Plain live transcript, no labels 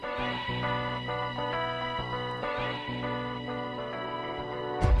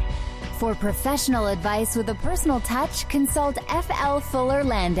For professional advice with a personal touch, consult F.L. Fuller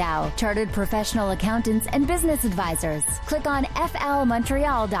Landau, Chartered Professional Accountants and Business Advisors. Click on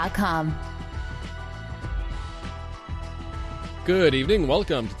flmontreal.com. Good evening.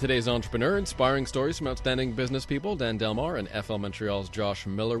 Welcome to today's Entrepreneur, inspiring stories from outstanding business people. Dan Delmar and FL Montreal's Josh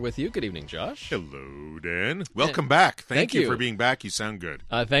Miller with you. Good evening, Josh. Hello, Dan. Welcome back. Thank you you for being back. You sound good.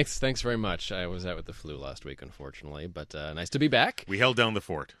 Thanks very much. I was out with the flu last week, unfortunately, but nice to be back. We held down the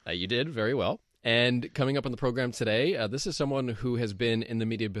fort. You did very well. And coming up on the program today, this is someone who has been in the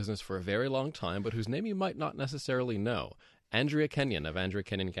media business for a very long time, but whose name you might not necessarily know. Andrea Kenyon of Andrea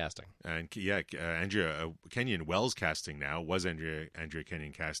Kenyon Casting. And Andrea Kenyon Wells Casting now was Andrea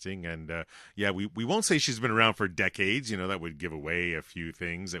Kenyon Casting. And we won't say she's been around for decades. You know, that would give away a few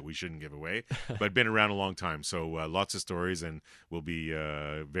things that we shouldn't give away, but been around a long time. So lots of stories, and will be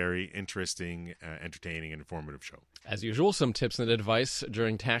a very interesting, entertaining, and informative show. As usual, some tips and advice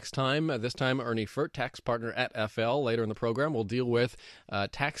during tax time. This time, Ernie Furt, tax partner at FL. Later in the program, we'll deal with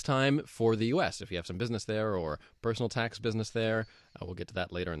tax time for the U.S. If you have some business there or personal tax business there, we'll get to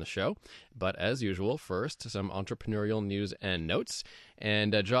that later in the show. But as usual, first, some entrepreneurial news and notes.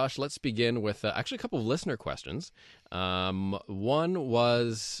 And Josh, let's begin with actually a couple of listener questions. One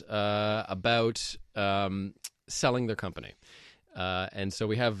was about selling their company. And so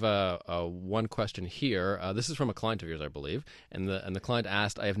we have one question here. This is from a client of yours, I believe. And the client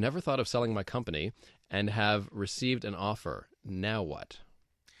asked, I have never thought of selling my company and have received an offer. Now what?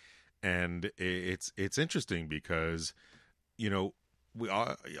 And it's interesting because, you know, we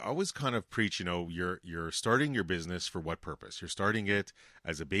always kind of preach, you know, you're starting your business for what purpose? You're starting it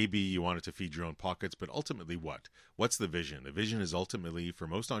as a baby. You want it to feed your own pockets, but ultimately what? What's the vision? The vision is ultimately for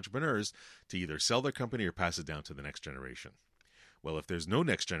most entrepreneurs to either sell their company or pass it down to the next generation. Well, if there's no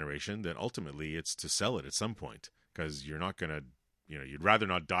next generation, then ultimately it's to sell it at some point, because you're not going to, you know, you'd rather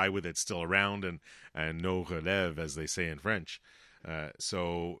not die with it still around and no relève, as they say in French.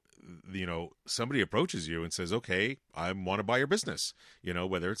 So, you know, somebody approaches you and says, okay, I want to buy your business, you know,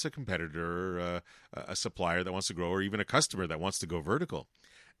 whether it's a competitor, a supplier that wants to grow, or even a customer that wants to go vertical,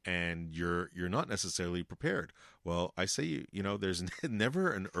 and you're not necessarily prepared. Well, I say, you know, there's never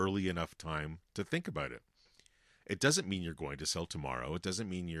an early enough time to think about it. It doesn't mean you're going to sell tomorrow. It doesn't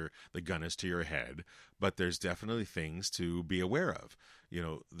mean the gun is to your head, but there's definitely things to be aware of. You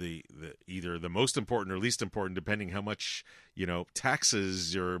know, the either the most important or least important, depending how much, you know,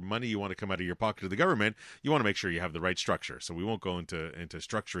 taxes or money you want to come out of your pocket to the government. You want to make sure you have the right structure. So we won't go into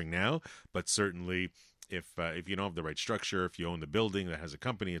structuring now, but certainly if you don't have the right structure, if you own the building that has a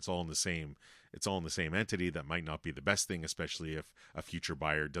company, it's all in the same entity. That might not be the best thing, especially if a future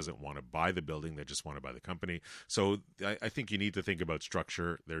buyer doesn't want to buy the building, they just want to buy the company. So I think you need to think about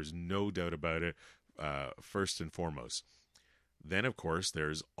structure. There's no doubt about it, first and foremost. Then, of course,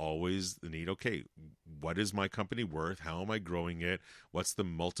 there's always the need, okay, what is my company worth? How am I growing it? What's the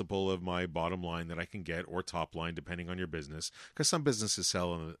multiple of my bottom line that I can get, or top line, depending on your business? Because some businesses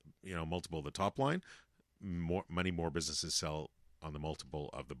sell on the multiple of the top line. More businesses sell on the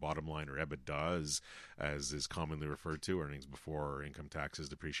multiple of the bottom line, or EBITDA, as is commonly referred to, earnings before income taxes,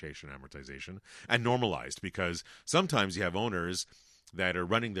 depreciation, amortization, and normalized, because sometimes you have owners that are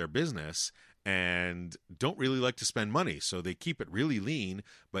running their business and don't really like to spend money, so they keep it really lean,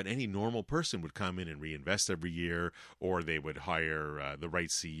 but any normal person would come in and reinvest every year, or they would hire the right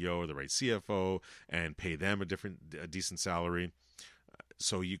CEO or the right CFO and pay them a decent salary.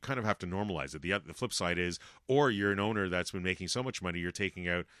 So you kind of have to normalize it. The flip side is, or you're an owner that's been making so much money, you're taking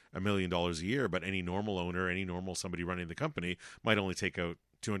out $1 million a year, but any normal owner, somebody running the company might only take out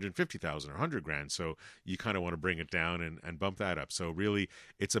 $250,000 or $100,000. So you kind of want to bring it down and bump that up. So really,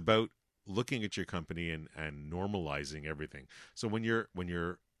 it's about looking at your company and normalizing everything. So when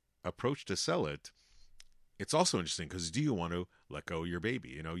you're approached to sell it, it's also interesting, because do you want to let go of your baby?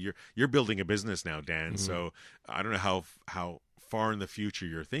 You know, you're building a business now, Dan. Mm-hmm. So I don't know how far in the future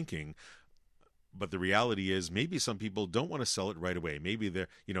you're thinking, but the reality is maybe some people don't want to sell it right away. Maybe they're,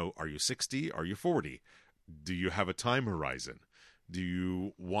 you know, are you 60? Are you 40? Do you have a time horizon? Do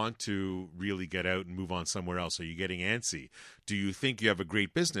you want to really get out and move on somewhere else? Are you getting antsy? Do you think you have a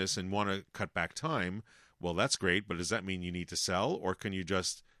great business and want to cut back time? Well, that's great, but does that mean you need to sell, or can you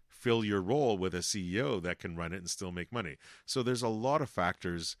just fill your role with a CEO that can run it and still make money? So there's a lot of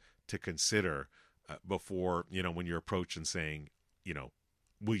factors to consider before, you know, when you're approached and saying, you know,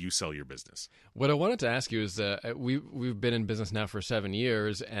 will you sell your business? What I wanted to ask you is we've been in business now for 7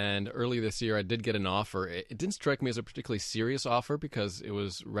 years, and early this year I did get an offer. It didn't strike me as a particularly serious offer because it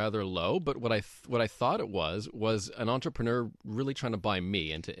was rather low, but what I thought it was an entrepreneur really trying to buy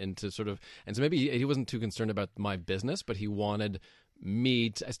me into sort of, and so maybe he wasn't too concerned about my business, but he wanted me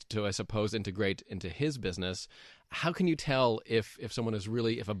to I suppose integrate into his business. How can you tell if someone is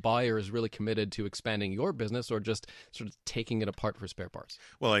really, if a buyer is really committed to expanding your business or just sort of taking it apart for spare parts?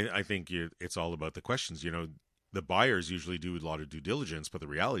 Well, I think it's all about the questions. The buyers usually do a lot of due diligence, but the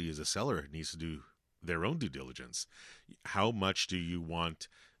reality is a seller needs to do their own due diligence. How much do you want,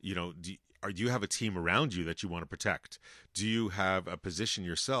 do you have a team around you that you want to protect? Do you have a position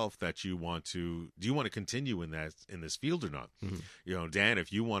yourself that do you want to continue in this field or not? Mm-hmm. Dan,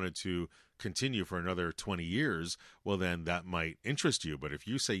 if you wanted to continue for another 20 years, well, then that might interest you. But if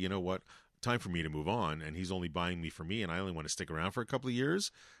you say, you know what, time for me to move on, and he's only buying me for me, and I only want to stick around for a couple of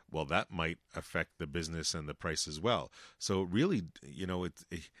years, well, that might affect the business and the price as well. So really,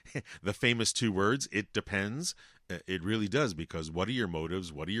 the famous 2 words, it depends. It really does, because what are your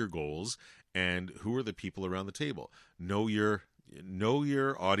motives? What are your goals? And who are the people around the table? Know your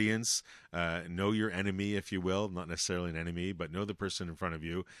audience, know your enemy, if you will, not necessarily an enemy, but know the person in front of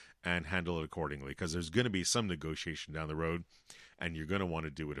you and handle it accordingly, because there's going to be some negotiation down the road, and you're going to want to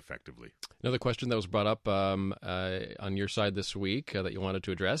do it effectively. Another question that was brought up on your side this week that you wanted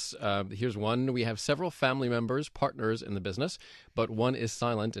to address. Here's one. We have several family members, partners in the business, but one is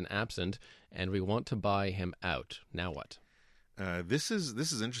silent and absent, and we want to buy him out. Now what? This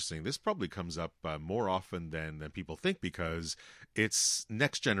is interesting. This probably comes up more often than people think, because it's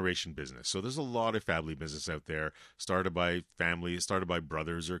next generation business. So there's a lot of family business out there, started by families, started by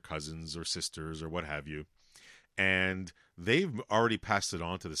brothers or cousins or sisters or what have you. And they've already passed it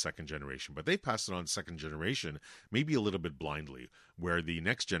on to the second generation, but they passed it on to second generation maybe a little bit blindly, where the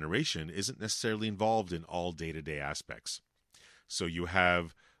next generation isn't necessarily involved in all day-to-day aspects. So you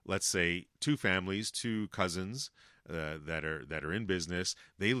have, let's say, 2 families, 2 cousins that are in business.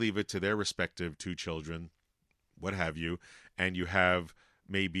 They leave it to their respective 2 children, what have you, and you have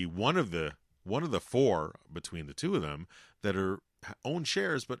maybe one of the 4 between the 2 of them that own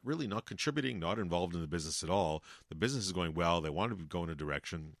shares, but really not contributing, not involved in the business at all. The business is going well. They want to go in a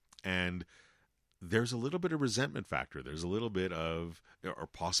direction, and there's a little bit of resentment factor. There's a little bit of, or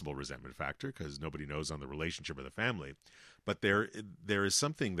possible resentment factor, because nobody knows on the relationship of the family. But there is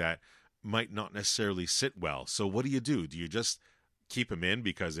something that might not necessarily sit well. So what do? Do you just keep them in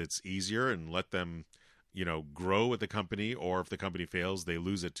because it's easier and let them, grow with the company, or if the company fails, they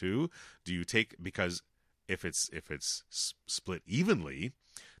lose it too? Do you take, because if it's split evenly,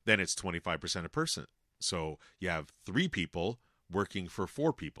 then it's 25% a person. So you have 3 people working for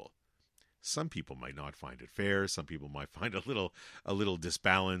 4 people. Some people might not find it fair. Some people might find it a little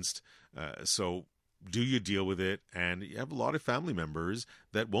disbalanced. So do you deal with it? And you have a lot of family members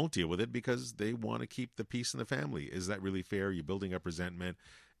that won't deal with it because they want to keep the peace in the family. Is that really fair? You're building up resentment.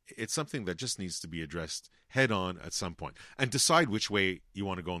 It's something that just needs to be addressed head on at some point, and decide which way you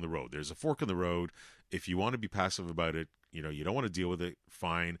want to go on the road. There's a fork in the road. If you want to be passive about it, you don't want to deal with it,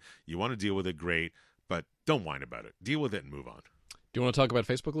 fine. You want to deal with it, great, but don't whine about it. Deal with it and move on. Do you want to talk about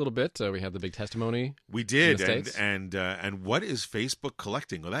Facebook a little bit? We had the big testimony. We did, and what is Facebook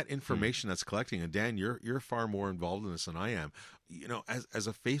collecting? Well, that information that's collecting, and Dan, you're far more involved in this than I am. As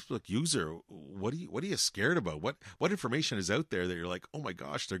a Facebook user, what are you scared about? What information is out there that you're like, oh my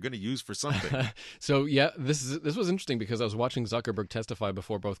gosh, they're going to use for something? So yeah, this was interesting because I was watching Zuckerberg testify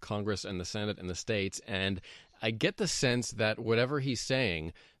before both Congress and the Senate in the States, and I get the sense that whatever he's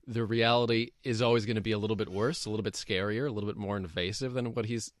saying, the reality is always going to be a little bit worse, a little bit scarier, a little bit more invasive than what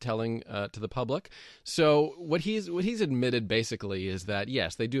he's telling to the public. So what he's admitted basically is that,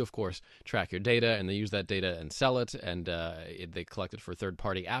 yes, they do, of course, track your data, and they use that data and sell it, and they collect it for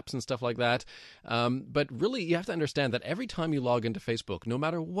third-party apps and stuff like that. But really, you have to understand that every time you log into Facebook, no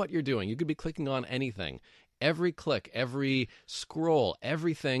matter what you're doing, you could be clicking on anything. Every click, every scroll,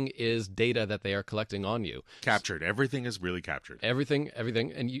 everything is data that they are collecting on you. Captured. Everything is really captured. Everything.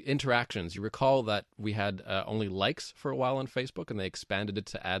 And interactions. You recall that we had only likes for a while on Facebook, and they expanded it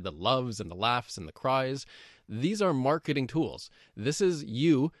to add the loves and the laughs and the cries. These are marketing tools. This is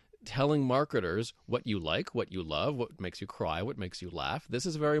you telling marketers what you like, what you love, what makes you cry, what makes you laugh. This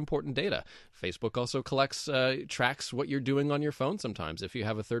is very important data. Facebook also tracks what you're doing on your phone sometimes. If you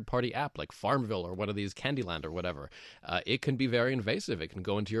have a third-party app like Farmville or one of these Candyland or whatever, it can be very invasive. It can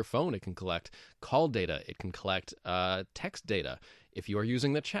go into your phone. It can collect call data. It can collect text data if you are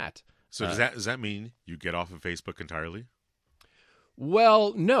using the chat. So does that mean you get off of Facebook entirely?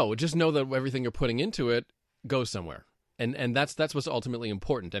 Well, no. Just know that everything you're putting into it goes somewhere. And that's what's ultimately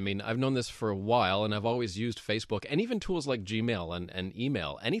important. I mean, I've known this for a while, and I've always used Facebook and even tools like Gmail and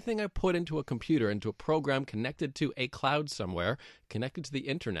email. Anything I put into a computer, into a program connected to a cloud somewhere, connected to the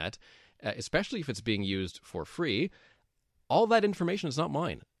internet, especially if it's being used for free, all that information is not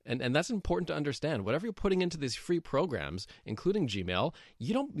mine. And that's important to understand. Whatever you're putting into these free programs, including Gmail,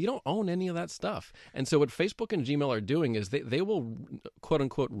 you don't own any of that stuff. And so what Facebook and Gmail are doing is they will, quote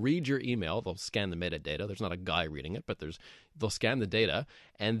unquote, read your email. They'll scan the metadata. There's not a guy reading it, but they'll scan the data,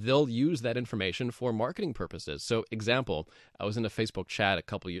 and they'll use that information for marketing purposes. So example, I was in a Facebook chat a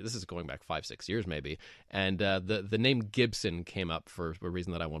couple years, this is going back 5-6 years maybe, and the name Gibson came up for a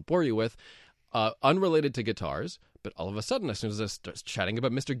reason that I won't bore you with. Unrelated to guitars, but all of a sudden, as soon as I start chatting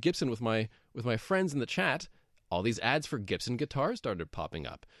about Mr. Gibson with my friends in the chat, all these ads for Gibson guitars started popping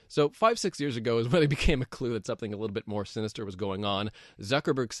up. So 5-6 years ago is when it became a clue that something a little bit more sinister was going on.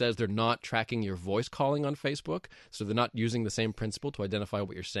 Zuckerberg says they're not tracking your voice calling on Facebook, so they're not using the same principle to identify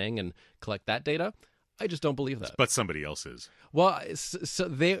what you're saying and collect that data. I just don't believe that. But somebody else is. Well, so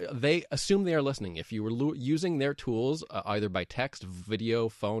they assume they are listening. If you were using their tools, either by text, video,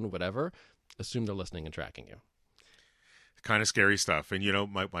 phone, whatever, assume they're listening and tracking you. Kind of scary stuff. And,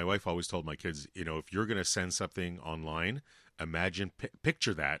 my wife always told my kids, if you're going to send something online, imagine,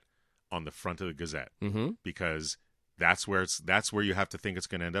 picture that on the front of the Gazette. Mm-hmm. Because that's where you have to think it's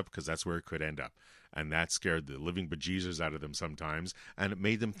going to end up, because that's where it could end up. And that scared the living bejesus out of them sometimes, and it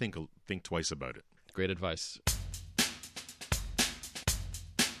made them think twice about it. Great advice.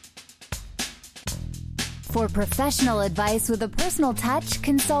 For professional advice with a personal touch,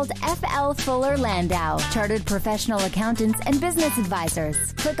 consult FL Fuller Landau, Chartered Professional Accountants and Business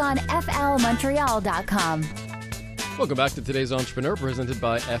Advisors. Click on flmontreal.com. Welcome back to Today's Entrepreneur, presented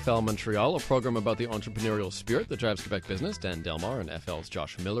by FL Montreal, a program about the entrepreneurial spirit that drives Quebec business. Dan Delmar and FL's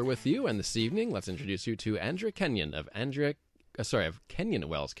Josh Miller with you. And this evening, let's introduce you to Andrea Kenyon of Kenyon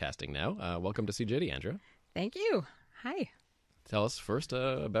Wells Casting now. Welcome to CJD, Andrea. Thank you. Hi. Tell us first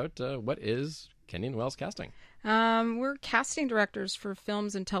about what is Kenyon Wells Casting. We're casting directors for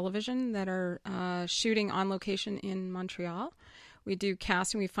films and television that are shooting on location in Montreal. We do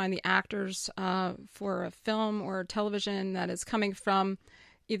casting. We find the actors for a film or television that is coming from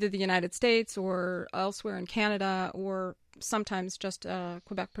either the United States or elsewhere in Canada, or sometimes just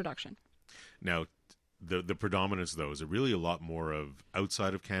Quebec production. Now, the predominance, though, is it really a lot more of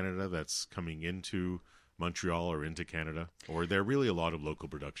outside of Canada that's coming into Montreal or into Canada? Or are there really a lot of local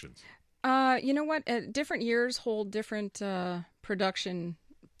productions? You know what? Different years hold different production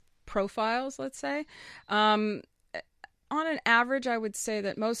profiles, let's say. On an average, I would say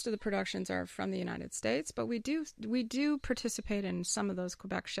that most of the productions are from the United States, but we do participate in some of those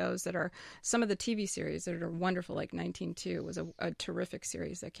Quebec shows that are some of the TV series that are wonderful, like 19-2 was a terrific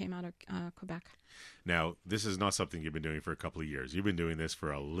series that came out of Quebec. Now, this is not something you've been doing for a couple of years. You've been doing this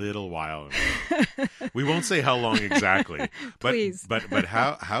for a little while. We won't say how long exactly. But, Please. But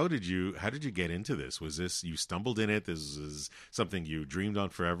how did you get into this? Was this you stumbled in it? This is something you dreamed on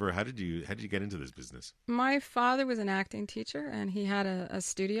forever? How did you get into this business? My father was an acting teacher, and he had a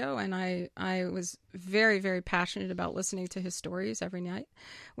studio, and I was very, very passionate about listening to his stories every night.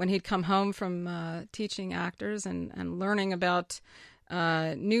 When he'd come home from teaching actors and learning about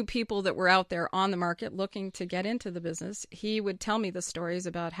new people that were out there on the market looking to get into the business, he would tell me the stories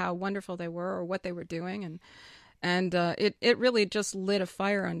about how wonderful they were or what they were doing, and it really just lit a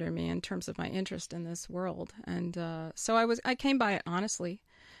fire under me in terms of my interest in this world. And so I came by it honestly.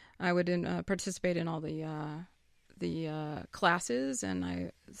 I would participate in all the classes, and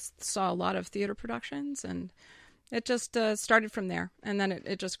I saw a lot of theater productions, and it just started from there, and then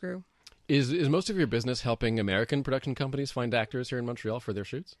it just grew. Is most of your business helping American production companies find actors here in Montreal for their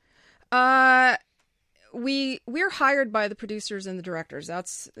shoots? We're hired by the producers and the directors.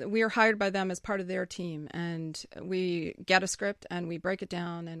 We are hired by them as part of their team, and we get a script and we break it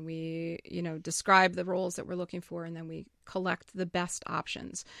down and we describe the roles that we're looking for, and then we collect the best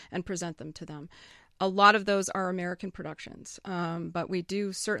options and present them to them. A lot of those are American productions, but we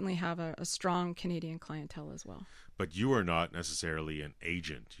do certainly have a strong Canadian clientele as well. But you are not necessarily an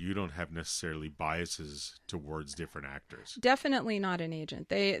agent. You don't have necessarily biases towards different actors. Definitely not an agent.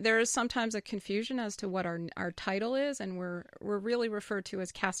 There is sometimes a confusion as to what our title is, and we're really referred to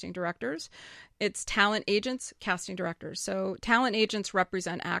as casting directors. It's talent agents, casting directors. So talent agents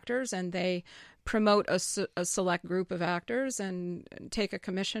represent actors, and they promote a select group of actors and take a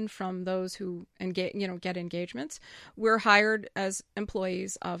commission from those who get engagements. We're hired as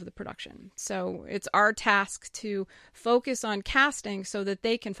employees of the production. So it's our task to focus on casting so that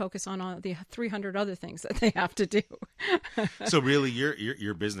they can focus on all the 300 other things that they have to do. So really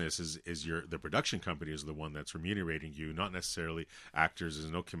your business is the production company is the one that's remunerating you, not necessarily actors.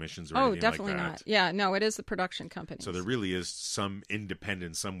 There's no commissions or anything like that. Oh, definitely not. Yeah, no, it is the production company. So there really is some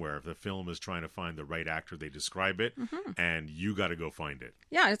independence somewhere. If the film is trying to find the right actor, they describe it, and you got to go find it.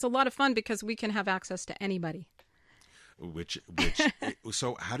 Yeah, it's a lot of fun because we can have access to anybody.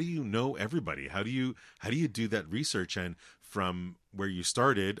 So how do you know everybody? How do you do that research? And from where you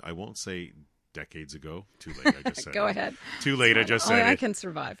started, I won't say decades ago. Too late. I just said Go ahead. Too late. I just said it. I can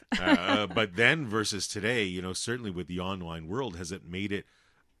survive. But then versus today, certainly with the online world, has it made it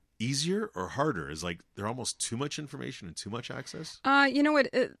easier or harder? Is like there almost too much information and too much access? You know what?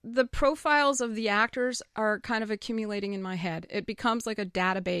 The profiles of the actors are kind of accumulating in my head. It becomes like a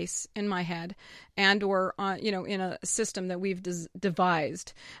database in my head, and or in a system that we've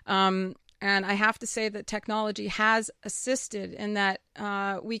devised. And I have to say that technology has assisted in that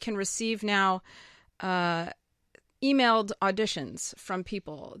we can receive now emailed auditions from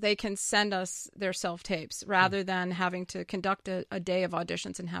people. They can send us their self-tapes rather than having to conduct a day of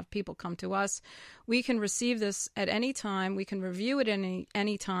auditions and have people come to us. We can receive this at any time. We can review it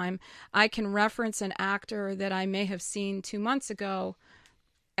any time. I can reference an actor that I may have seen 2 months ago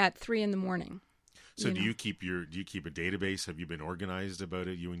at 3 a.m. So do you keep a database? Have you been organized about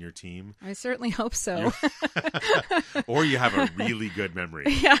it, you and your team? I certainly hope so. Or you have a really good memory.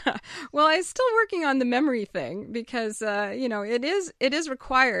 Yeah. Well, I'm still working on the memory thing because it is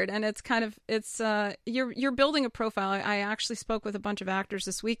required, and it's kind of you're building a profile. I actually spoke with a bunch of actors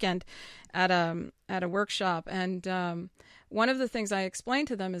this weekend at a workshop, and one of the things I explained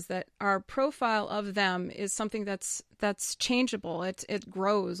to them is that our profile of them is something that's changeable. It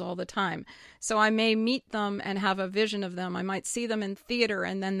grows all the time. So I may meet them and have a vision of them. I might see them in theater,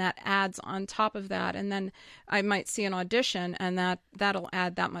 and then that adds on top of that. And then I might see an audition, and that'll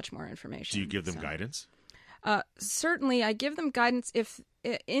add that much more information. Do you give them guidance? Certainly, I give them guidance. If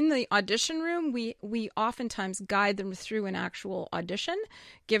in the audition room, we oftentimes guide them through an actual audition,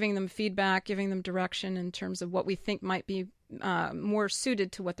 giving them feedback, giving them direction in terms of what we think might be more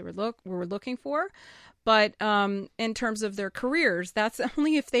suited to what we're looking for. But in terms of their careers, that's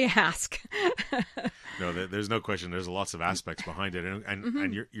only if they ask. No, there's no question. There's lots of aspects behind it,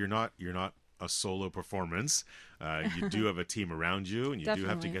 and you're not a solo performance. You do have a team around you, and you do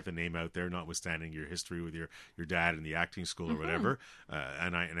have to get the name out there, notwithstanding your history with your dad in the acting school or whatever.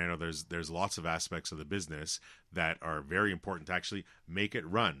 And I know there's lots of aspects of the business that are very important to actually make it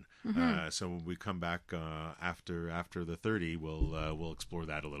run. So when we come back after the 30, we'll explore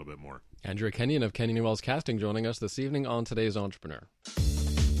that a little bit more. Andrea Kenyon of Kenyon Wells Casting joining us this evening on Today's Entrepreneur.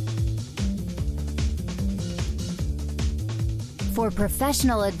 For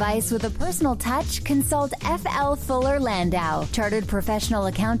professional advice with a personal touch, consult F.L. Fuller Landau, Chartered Professional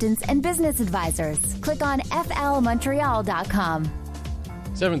Accountants and Business Advisors. Click on flmontreal.com.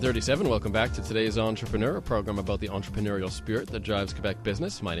 7:37. Welcome back to Today's Entrepreneur, a program about the entrepreneurial spirit that drives Quebec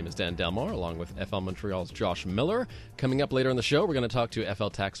business. My name is Dan Delmar, along with FL Montreal's Josh Miller. Coming up later in the show, we're going to talk to FL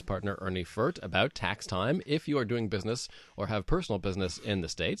tax partner Ernie Furt about tax time if you are doing business or have personal business in the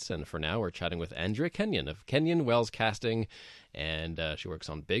States. And for now, we're chatting with Andrea Kenyon of Kenyon Wells Casting. And she works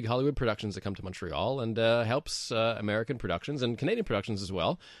on big Hollywood productions that come to Montreal and helps American productions and Canadian productions as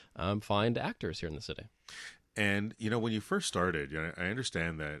well find actors here in the city. And, when you first started, I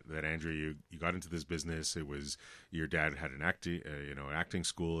understand that Andrea, you got into this business. It was your dad had an acting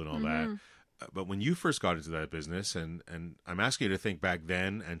school and all that. But when you first got into that business, and I'm asking you to think back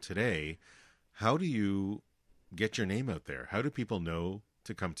then and today, how do you get your name out there? How do people know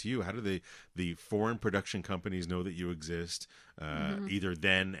to come to you? How do the foreign production companies know that you exist, either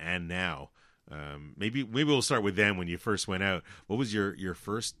then and now? Maybe we'll start with then when you first went out. What was your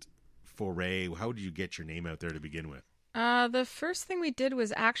first foray? How did you get your name out there to begin with? The first thing we did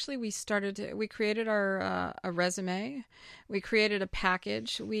was actually we created our a resume. We created a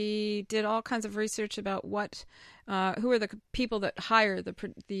package. We did all kinds of research about who are the people that hire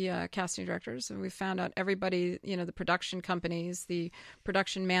the casting directors, and we found out everybody, the production companies, the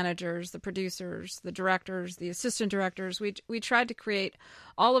production managers, the producers, the directors, the assistant directors. We tried to create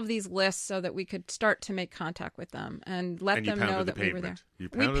all of these lists so that we could start to make contact with them and let them know that we were there.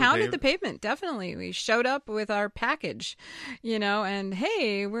 We pounded the pavement, definitely. We showed up with our package, and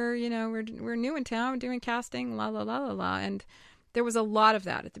hey, we're new in town doing casting, la la la la la, and there was a lot of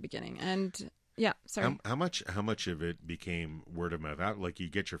that at the beginning, and Yeah, sorry. How much of it became word of mouth? Like you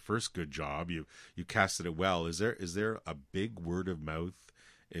get your first good job, you casted it well. Is there a big word of mouth?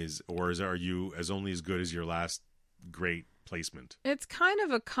 Are you as only as good as your last great placement? It's kind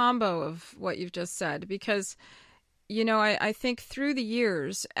of a combo of what you've just said, because I think through the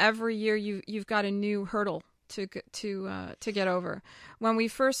years, every year you've got a new hurdle to get over. When we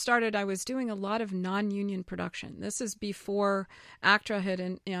first started, I was doing a lot of non-union production. This is before ACTRA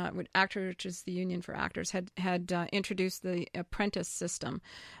ACTRA, which is the Union for Actors, had introduced the apprentice system.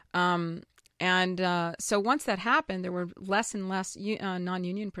 So once that happened, there were less and less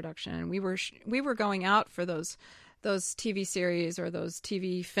non-union production, and we were going out for those TV series or those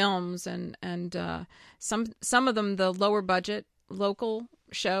TV films, and some of them the lower budget local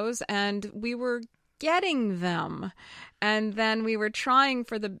shows, and we were getting them. And then we were trying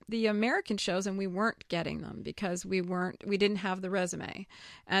for the American shows, and we weren't getting them because we didn't have the resume.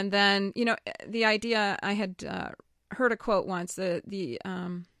 And then, the idea, I had heard a quote once,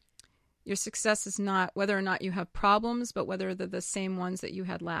 your success is not whether or not you have problems, but whether they're the same ones that you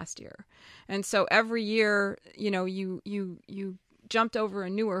had last year. And so every year, you jumped over a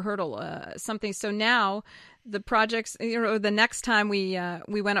newer hurdle, something. So now the projects, the next time we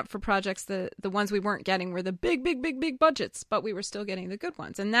went up for projects, the ones we weren't getting were the big budgets, but we were still getting the good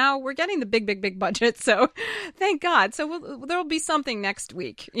ones. And now we're getting the big budgets. So thank God. So there'll be something next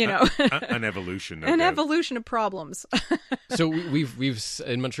week, an evolution. An evolution of problems. So we've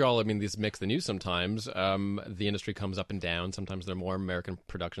in Montreal, I mean, these mix the news sometimes. The industry comes up and down. Sometimes there are more American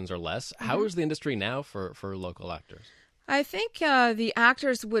productions or less. Mm-hmm. How is the industry now for local actors? I think the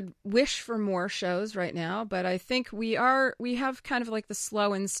actors would wish for more shows right now, but I think we have kind of like the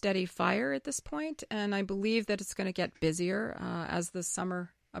slow and steady fire at this point, and I believe that it's going to get busier as the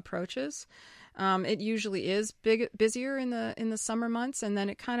summer approaches. It usually is busier in the summer months, and then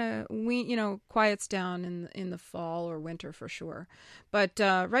it kind of quiets down in the fall or winter for sure. But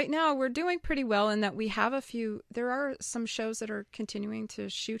right now we're doing pretty well in that we have there are some shows that are continuing to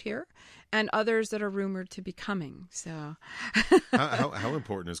shoot here, and others that are rumored to be coming. So, how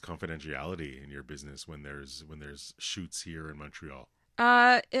important is confidentiality in your business when there's shoots here in Montreal?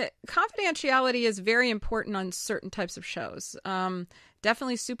 Confidentiality is very important on certain types of shows.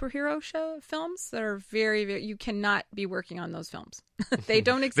 Definitely superhero films that are very, very, you cannot be working on those films. They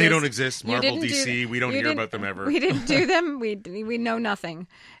don't exist. They don't exist. Marvel, DC, we don't hear about them ever. We didn't do them. We know nothing.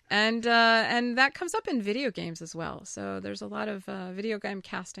 And that comes up in video games as well. So there's a lot of video game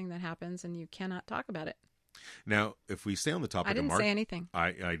casting that happens, and you cannot talk about it. Now, if we stay on the topic I didn't of say anything.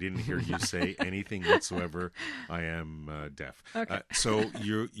 I didn't hear you say anything whatsoever. I am deaf. Okay. So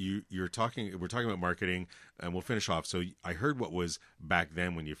we're talking about marketing, and we'll finish off. So I heard what was back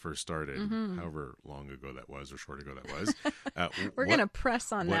then when you first started, mm-hmm. however long ago that was or short ago that was. We're going to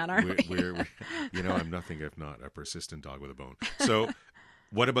press on that, aren't we? I'm nothing if not a persistent dog with a bone. So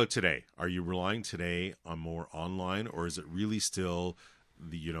what about today? Are you relying today on more online, or is it really still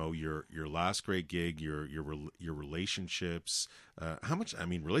your last great gig, your relationships? How much? I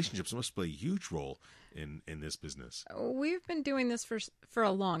mean, relationships must play a huge role in this business. We've been doing this for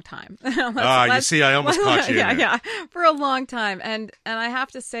a long time. You see, I almost caught you. Yeah, for a long time, and I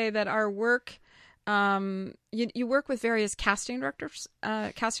have to say that our work. You work with various casting directors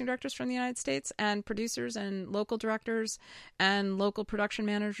from the United States, and producers and local directors and local production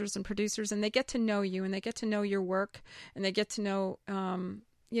managers and producers, and they get to know you, and they get to know your work, and they get to know,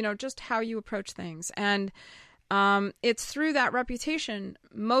 just how you approach things. And it's through that reputation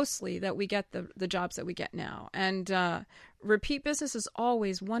mostly that we get the jobs that we get now. And repeat business is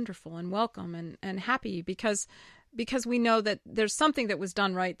always wonderful and welcome and happy because we know that there's something that was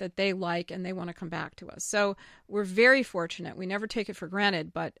done right that they like and they want to come back to us. So we're very fortunate. We never take it for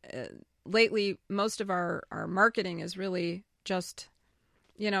granted, but lately most of our marketing is really just,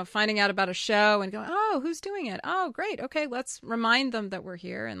 finding out about a show and going, oh, who's doing it? Oh, great. Okay, let's remind them that we're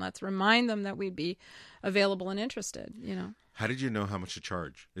here, and let's remind them that we'd be available and interested, How did you know how much to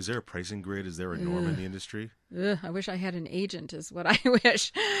charge? Is there a pricing grid? Is there a norm in the industry? I wish I had an agent is what I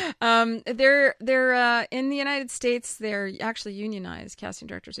wish. They're in the United States, they're actually unionized. Casting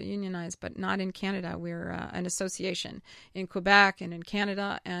directors are unionized, but not in Canada. We're an association in Quebec and in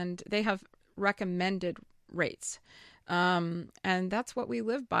Canada, and they have recommended rates. And that's what we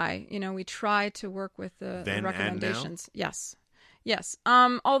live by. We try to work with the recommendations. Yes. Yes.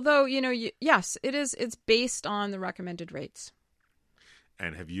 Although, yes, it is. It's based on the recommended rates.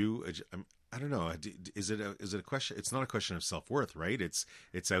 And have you, I don't know, is it a question? It's not a question of self-worth, right? It's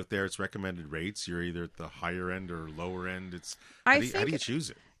out there. It's recommended rates. You're either at the higher end or lower end. How do you choose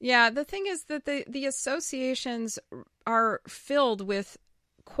it? Yeah. The thing is that the associations are filled with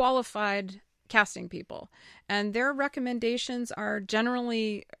qualified casting people, and their recommendations are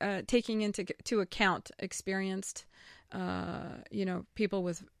generally taking into account experienced, people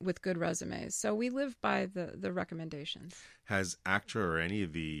with good resumes. So we live by the recommendations. Has ACTRA or any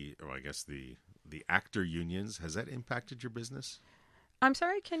of the actor unions, has that impacted your business? I'm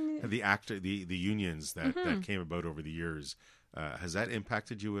sorry, can you... The unions that came about over the years, has that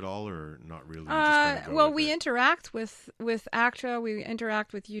impacted you at all, or not really? We interact with ACTRA, we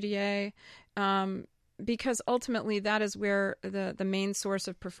interact with UDA, because ultimately that is where the main source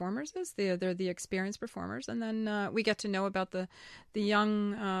of performers is. They're the experienced performers, and then we get to know about the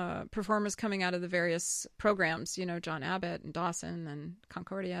young performers coming out of the various programs. John Abbott and Dawson and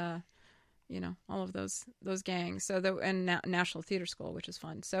Concordia. All of those gangs. And National Theatre School, which is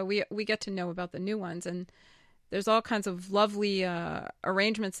fun. So we get to know about the new ones, and there's all kinds of lovely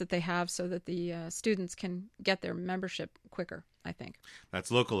arrangements that they have so that the students can get their membership quicker, I think. That's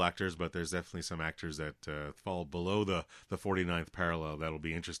local actors, but there's definitely some actors that fall below the 49th parallel. That'll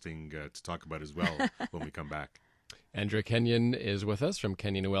be interesting to talk about as well when we come back. Andrea Kenyon is with us from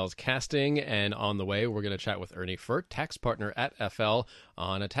Kenyon Wells Casting, and on the way, we're going to chat with Ernie Furt, tax partner at FL,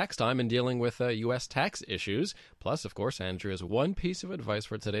 on a tax time and dealing with U.S. tax issues. Plus, of course, Andrea's one piece of advice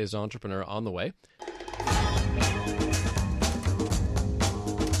for today's entrepreneur on the way.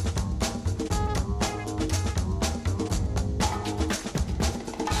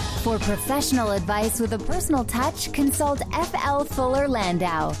 For professional advice with a personal touch, consult FL Fuller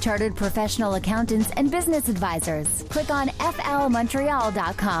Landau, Chartered Professional Accountants and Business Advisors. Click on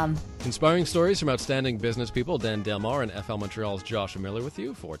flmontreal.com. Inspiring stories from outstanding business people. Dan Delmar and FL Montreal's Josh Miller with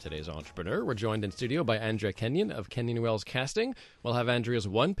you for today's entrepreneur. We're joined in studio by Andrea Kenyon of Kenyon Wells Casting. We'll have Andrea's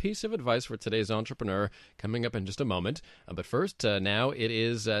one piece of advice for today's entrepreneur coming up in just a moment. But first, now it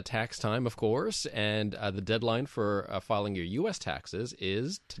is tax time, of course, and the deadline for filing your U.S. taxes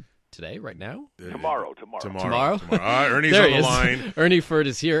is today, right now? Tomorrow. Ernie's there on he the is. line. Ernie Furt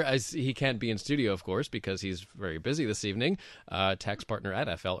is here. He can't be in studio, of course, because he's very busy this evening. Tax partner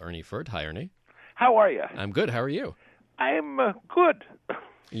at FL, Ernie Furt. Hi, Ernie. How are you? I'm good. How are you? I'm good.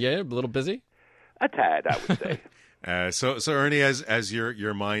 Yeah, a little busy? A tad, I would say. So Ernie, as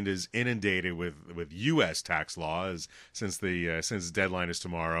your mind is inundated with U.S. tax laws since the deadline is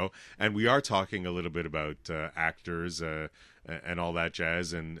tomorrow, and we are talking a little bit about actors and all that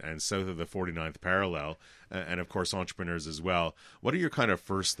jazz, and south of the 49th parallel, and of course entrepreneurs as well. What are your kind of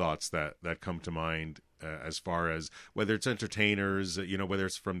first thoughts that come to mind as far as whether it's entertainers, whether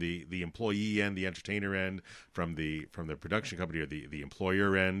it's from the employee end, the entertainer end, from the production company or the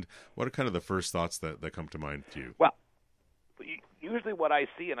employer end? What are kind of the first thoughts that come to mind to you? Well, usually what I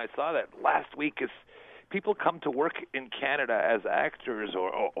see, and I saw that last week, is people come to work in Canada as actors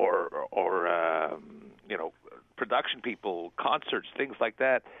or production people, concerts, things like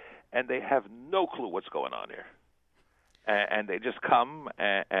that, and they have no clue what's going on here. And they just come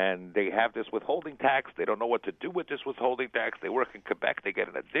and they have this withholding tax. They don't know what to do with this withholding tax. They work in Quebec. They get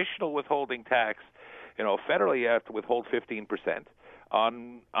an additional withholding tax. Federally, you have to withhold 15%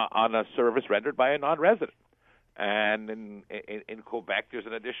 on a service rendered by a non-resident. And in Quebec, there's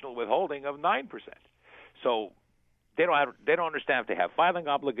an additional withholding of 9%. So they don't understand if they have filing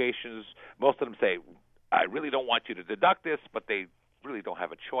obligations. Most of them say, I really don't want you to deduct this, but they really don't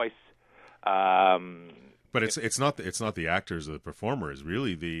have a choice. But it's not the actors or the performers.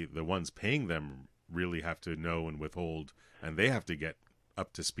 Really, the ones paying them really have to know and withhold, and they have to get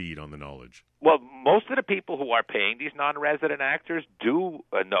up to speed on the knowledge. Well, most of the people who are paying these non-resident actors do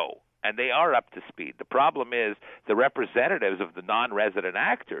know, and they are up to speed. The problem is the representatives of the non-resident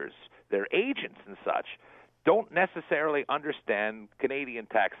actors, their agents and such, don't necessarily understand Canadian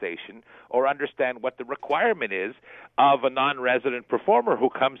taxation or understand what the requirement is of a non-resident performer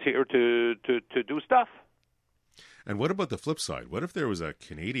who comes here to do stuff. And what about the flip side? What if there was a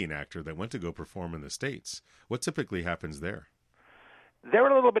Canadian actor that went to go perform in the States? What typically happens there? They're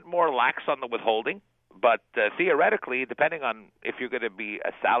a little bit more lax on the withholding, but theoretically, depending on if you're going to be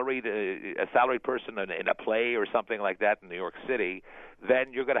a salaried person in a play or something like that in New York City,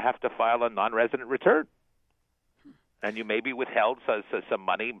 then you're going to have to file a non-resident return. And you may be withheld some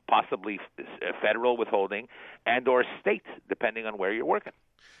money, possibly federal withholding, and or state, depending on where you're working.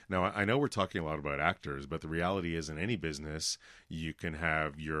 Now, I know we're talking a lot about actors, but the reality is in any business, you can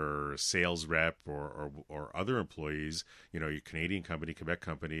have your sales rep or other employees, your Canadian company, Quebec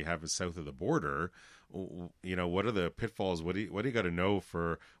company, have it south of the border. What are the pitfalls? What do you got to know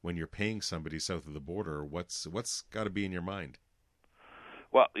for when you're paying somebody south of the border? What's got to be in your mind?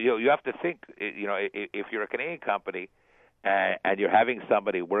 Well, you have to think, if you're a Canadian company and you're having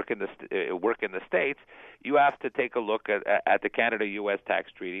somebody work in the States, you have to take a look at the Canada-U.S.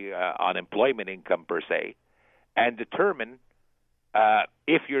 tax treaty on employment income per se, and determine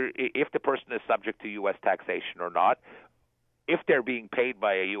if the person is subject to U.S. taxation or not, if they're being paid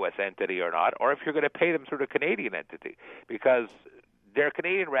by a U.S. entity or not, or if you're going to pay them through the Canadian entity, because they're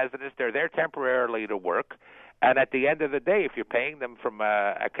Canadian residents, they're there temporarily to work, and at the end of the day, if you're paying them from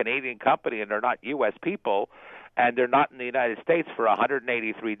a Canadian company and they're not U.S. people, and they're not in the United States for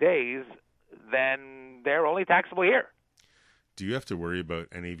 183 days, then they're only taxable here. Do you have to worry about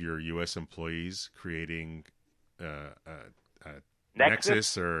any of your U.S. employees creating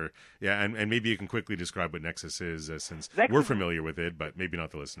Nexus or and maybe you can quickly describe what Nexus is, since we're familiar with it, but maybe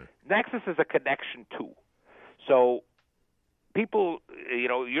not the listener. Nexus is a connection tool. So people,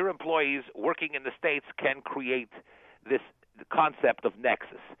 your employees working in the States can create this concept of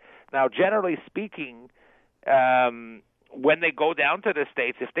Nexus. Now, generally speaking, when they go down to the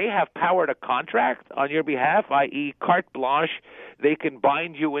States, if they have power to contract on your behalf, i.e. carte blanche, they can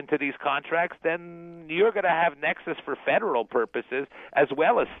bind you into these contracts, then you're going to have Nexus for federal purposes as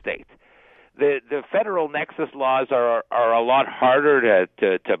well as state. The federal Nexus laws are a lot harder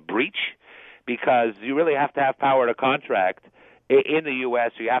to breach, because you really have to have power to contract in the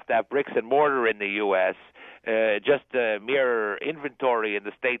U.S. You have to have bricks and mortar in the U.S. Just mere inventory in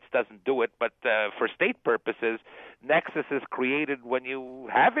the States doesn't do it, but for state purposes, Nexus is created when you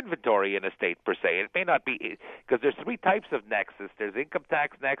have inventory in a state per se. It may not be, because there's three types of Nexus. There's income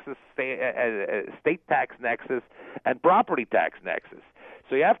tax Nexus, state tax Nexus, and property tax Nexus.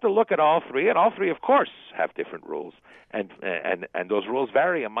 So you have to look at all three, and all three, of course, have different rules, and those rules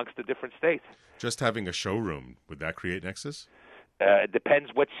vary amongst the different states. Just having a showroom, would that create Nexus? It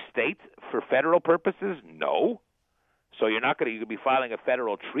depends which state. For federal purposes, no. So you could be filing a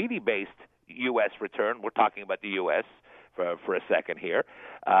federal treaty-based U.S. return. We're talking about the U.S. for a second here.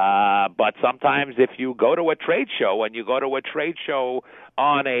 But sometimes if you go to a trade show, and you go to a trade show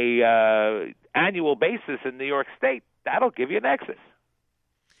on a annual basis in New York State, that'll give you Nexus.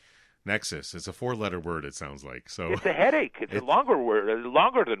 Nexus. It's a 4-letter word, it sounds like. So it's a headache. It's a longer word,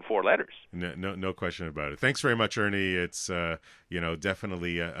 longer than 4 letters. No question about it. Thanks very much, Ernie. It's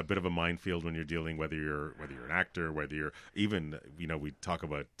definitely a bit of a minefield when you're dealing, whether you're an actor, whether you're even we talk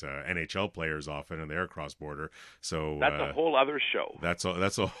about NHL players often, and they're cross border. So that's a whole other show. That's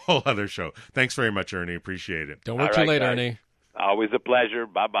a whole other show. Thanks very much, Ernie. Appreciate it. Don't work too late, guys. Ernie. Always a pleasure.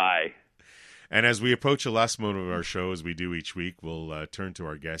 Bye-bye. And as we approach the last moment of our show, as we do each week, we'll turn to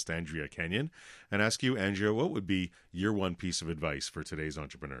our guest, Andrea Kenyon, and ask you, Andrea, what would be your one piece of advice for today's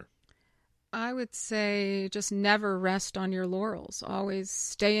entrepreneur? I would say just never rest on your laurels. Always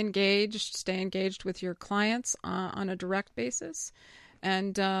stay engaged with your clients on a direct basis,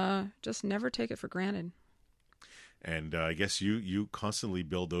 and just never take it for granted. And I guess you constantly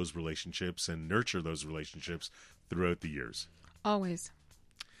build those relationships and nurture those relationships throughout the years. Always.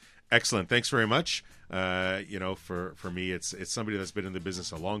 Excellent. Thanks very much. For me, it's somebody that's been in the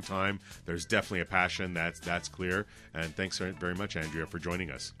business a long time. There's definitely a passion. That's clear. And thanks very much, Andrea, for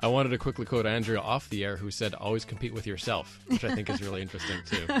joining us. I wanted to quickly quote Andrea off the air, who said, "Always compete with yourself," which I think is really interesting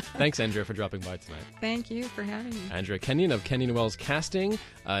too. Thanks, Andrea, for dropping by tonight. Thank you for having me. Andrea Kenyon of Kenyon Wells Casting.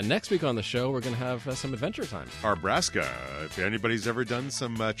 Next week on the show, we're going to have some adventure time. Arbraska. If anybody's ever done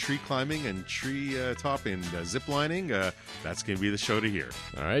some tree climbing and tree top and zip lining, that's going to be the show to hear.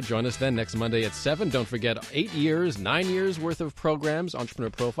 All right, join us then next Monday at 7. Don't forget 9 years worth of programs, entrepreneur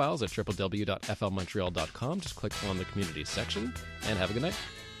profiles at www.flmontreal.com. Just click on the community section, and have a good night.